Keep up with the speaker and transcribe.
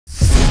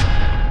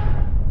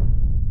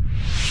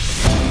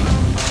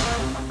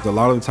A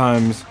lot of the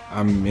times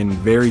I'm in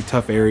very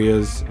tough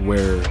areas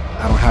where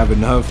I don't have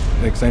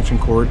enough extension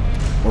cord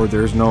or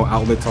there's no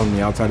outlets on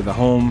the outside of the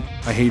home.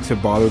 I hate to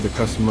bother the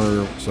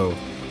customer, so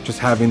just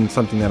having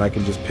something that I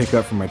can just pick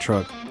up from my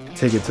truck,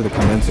 take it to the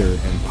condenser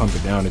and pump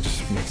it down, it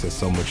just makes it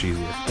so much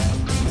easier.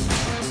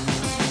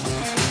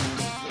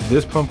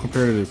 This pump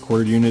compared to the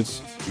corded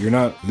units, you're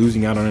not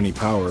losing out on any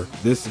power.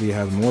 This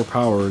has more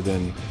power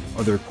than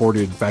other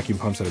corded vacuum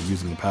pumps that I've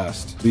used in the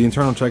past. The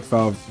internal check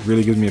valve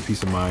really gives me a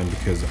peace of mind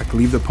because I can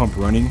leave the pump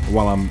running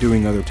while I'm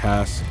doing other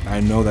tasks.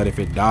 I know that if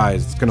it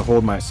dies, it's gonna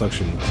hold my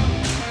suction.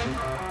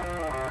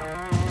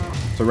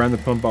 So I ran the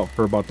pump out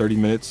for about 30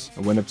 minutes. I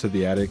went up to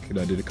the attic and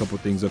I did a couple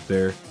things up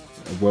there.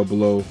 Well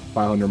below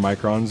 500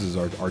 microns is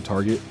our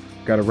target.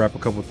 Got to wrap a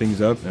couple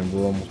things up and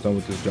we're almost done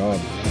with this job.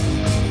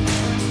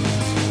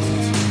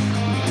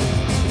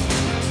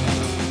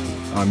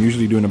 I'm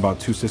usually doing about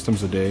 2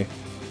 systems a day,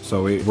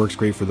 so it works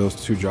great for those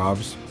 2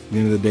 jobs. At the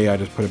end of the day, I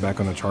just put it back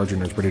on the charger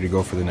and it's ready to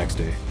go for the next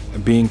day.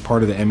 Being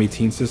part of the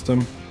M18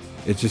 system,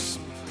 it just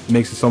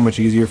makes it so much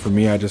easier for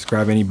me. I just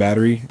grab any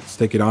battery,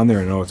 stick it on there,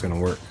 and know it's gonna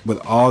work.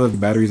 With all the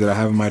batteries that I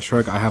have in my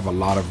truck, I have a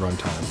lot of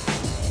runtime.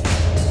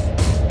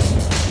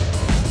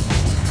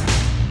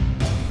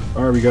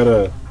 All right, we got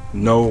a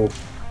no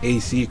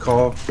AC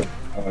call,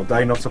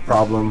 diagnosed the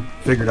problem,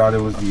 figured out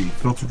it was the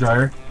filter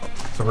dryer,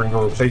 so we're gonna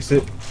go replace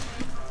it,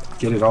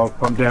 get it all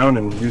pumped down,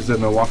 and use the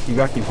MILWAUKEE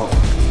Vacuum Pump.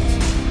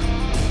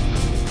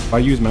 I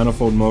use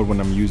manifold mode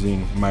when I'm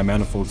using my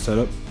manifold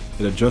setup.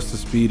 It adjusts the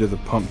speed of the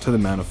pump to the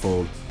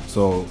manifold,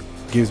 so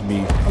it gives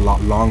me a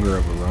lot longer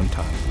of a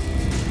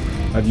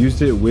runtime. I've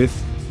used it with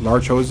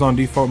large hoses on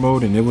default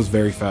mode and it was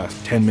very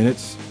fast. 10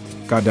 minutes,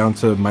 got down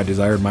to my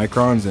desired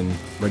microns and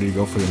ready to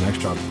go for the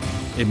next job.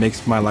 It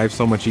makes my life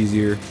so much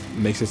easier, it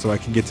makes it so I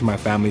can get to my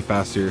family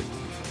faster.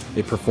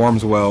 It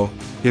performs well,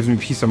 gives me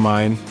peace of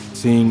mind.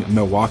 Seeing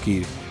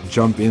MILWAUKEE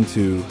jump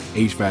into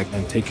HVAC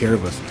and take care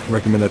of us, I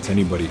recommend that to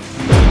anybody.